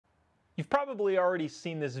You've probably already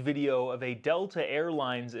seen this video of a Delta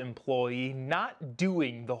Airlines employee not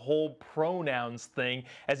doing the whole pronouns thing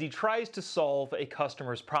as he tries to solve a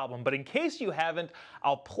customer's problem. But in case you haven't,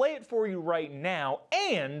 I'll play it for you right now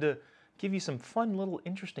and give you some fun little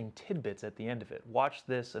interesting tidbits at the end of it. Watch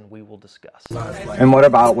this and we will discuss. And what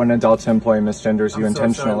about when a Delta employee misgenders you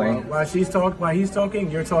intentionally? Sorry, while he's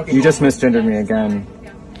talking, you're talking. You just misgendered me again.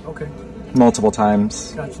 Okay. Multiple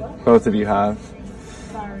times. Gotcha. Both of you have.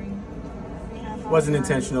 Sorry. Wasn't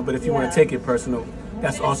intentional, but if you want to take it personal,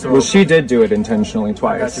 that's also. Well, she did do it intentionally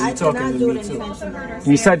twice. You're talking to me too.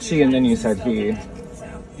 You said she and then you said he.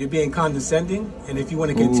 You're being condescending, and if you want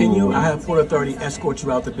to continue, I have Port Authority escort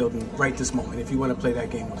you out the building right this moment if you want to play that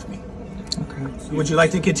game with me. Okay. Would you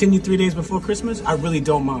like to continue 3 days before Christmas? I really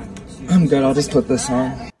don't mind. I'm good. I'll just put this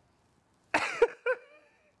on.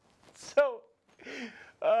 So,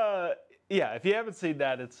 yeah, if you haven't seen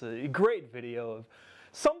that, it's a great video of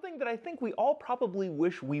something that I think we all probably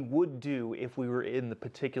wish we would do if we were in the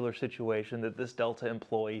particular situation that this Delta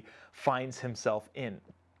employee finds himself in.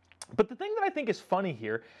 But the thing that I think is funny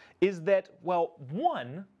here is that, well,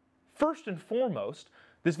 first and foremost,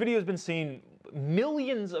 this video has been seen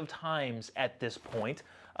millions of times at this point.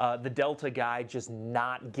 The Delta guy just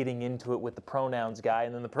not getting into it with the pronouns guy,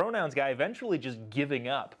 and then the pronouns guy eventually just giving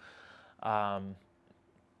up. I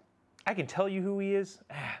can tell you who he is.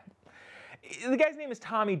 The guy's name is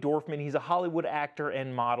Tommy Dorfman. He's a Hollywood actor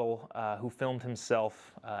and model who filmed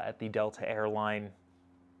himself at the Delta airline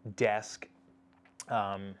desk.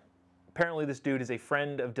 Apparently this dude is a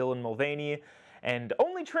friend of Dylan Mulvaney and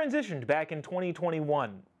only transitioned back in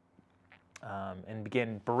 2021 and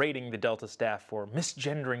began berating the Delta staff for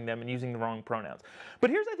misgendering them and using the wrong pronouns. But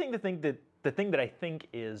here's, I think, the thing that I think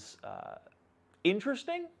is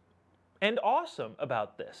interesting and awesome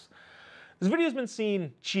about this. This video has been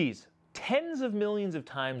seen, tens of millions of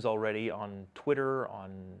times already on Twitter,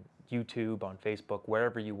 on YouTube, on Facebook,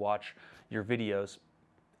 wherever you watch your videos.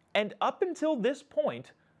 And up until this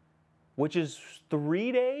point, which is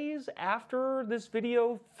 3 days after this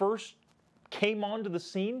video first came onto the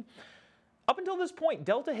scene, up until this point,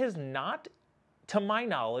 Delta has not, to my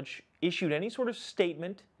knowledge, issued any sort of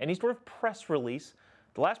statement, any sort of press release.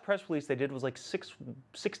 The last press release they did was like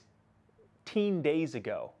 16 days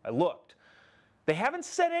ago. I looked. They haven't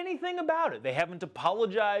said anything about it. They haven't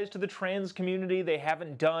apologized to the trans community. They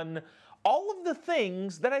haven't done all of the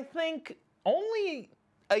things that I think only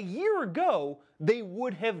a year ago they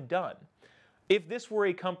would have done. If this were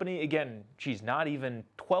a company, again, not even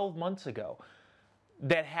 12 months ago,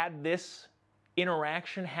 that had this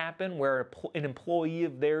interaction happen where an employee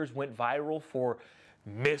of theirs went viral for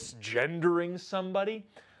misgendering somebody,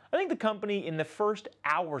 I think the company in the first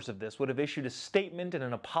hours of this would have issued a statement and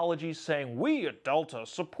an apology saying, "We at Delta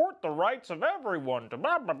support the rights of everyone to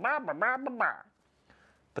blah, blah, blah, blah, blah, blah, blah."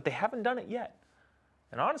 But they haven't done it yet.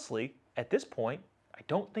 And honestly, at this point, I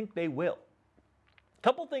don't think they will. A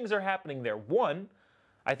couple things are happening there. One,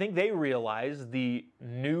 I think they realize the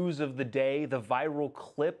news of the day, the viral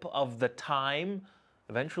clip of the time,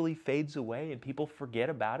 eventually fades away and people forget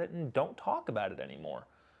about it and don't talk about it anymore.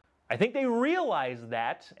 I think they realize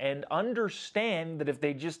that and understand that if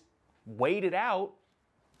they just wait it out,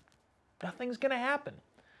 nothing's going to happen.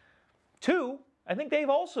 Two, I think they've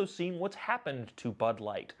also seen what's happened to Bud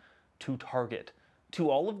Light, to Target, to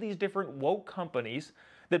all of these different woke companies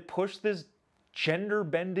that push this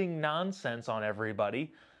gender-bending nonsense on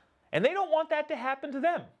everybody, and they don't want that to happen to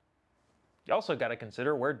them. You also got to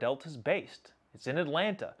consider where Delta's based. It's in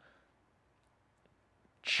Atlanta.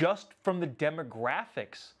 Just from the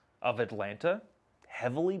demographics of Atlanta,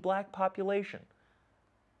 heavily black population.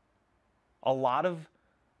 A lot of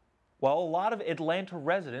Atlanta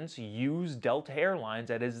residents use Delta Airlines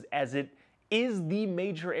as it is the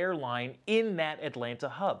major airline in that Atlanta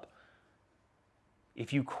hub.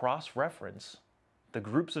 If you cross-reference the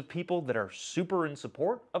groups of people that are super in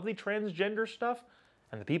support of the transgender stuff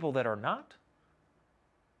and the people that are not,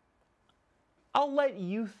 I'll let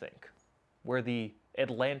you think where the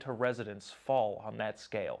Atlanta residents fall on that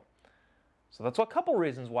scale. So that's a couple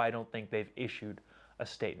reasons why I don't think they've issued a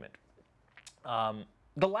statement.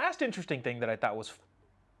 The last interesting thing that I thought was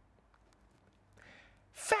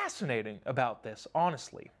fascinating about this,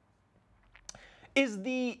 honestly, is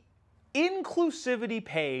the inclusivity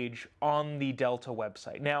page on the Delta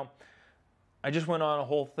website. Now, I just went on a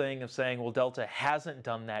whole thing of saying, well, Delta hasn't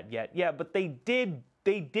done that yet. Yeah, but they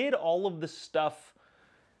did all of the stuff,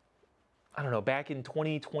 I don't know, back in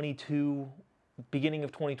 2022, beginning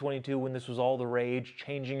of 2022, when this was all the rage,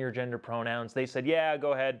 changing your gender pronouns. They said, yeah,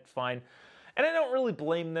 go ahead, fine. And I don't really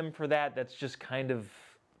blame them for that. That's just kind of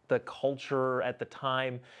the culture at the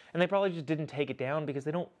time, and they probably just didn't take it down because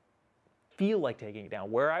they don't feel like taking it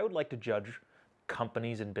down. Where I would like to judge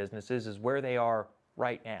companies and businesses is where they are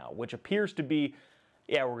right now, which appears to be,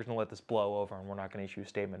 yeah, we're going to let this blow over and we're not going to issue a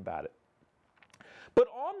statement about it. But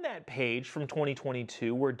on that page from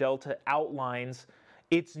 2022, where Delta outlines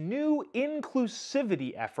its new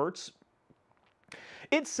inclusivity efforts,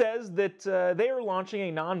 it says that they are launching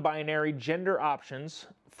a non-binary gender options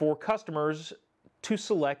for customers to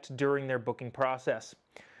select during their booking process.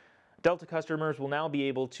 Delta customers will now be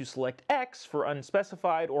able to select X for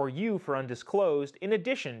unspecified or U for undisclosed, in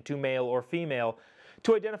addition to male or female,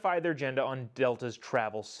 to identify their gender on Delta's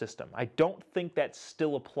travel system. I don't think that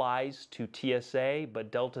still applies to TSA,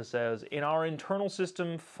 but Delta says, in our internal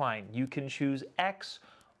system, fine, you can choose X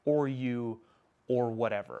or U or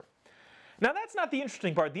whatever. Now that's not the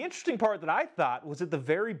interesting part. The interesting part that I thought was at the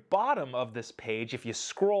very bottom of this page. If you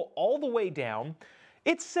scroll all the way down,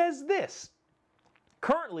 it says this.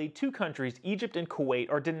 Currently, 2 countries, Egypt and Kuwait,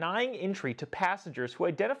 are denying entry to passengers who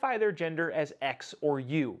identify their gender as X or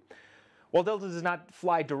U. While Delta does not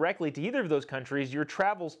fly directly to either of those countries, your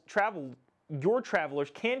travelers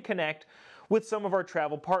can connect with some of our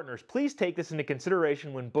travel partners. Please take this into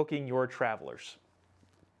consideration when booking your travelers.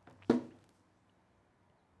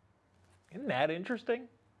 Isn't that interesting?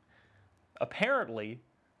 Apparently,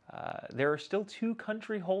 there are still 2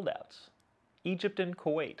 country holdouts, Egypt and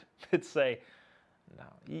Kuwait, that say, no,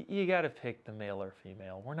 you got to pick the male or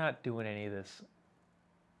female. We're not doing any of this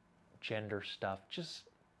gender stuff. Just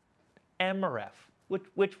M or F.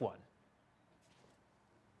 Which one?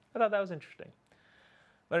 I thought that was interesting.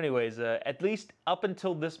 But anyways, at least up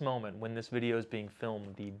until this moment when this video is being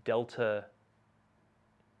filmed, the Delta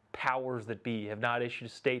powers that be have not issued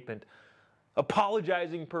a statement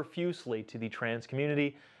apologizing profusely to the trans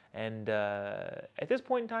community. And at this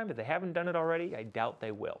point in time, if they haven't done it already, I doubt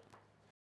they will.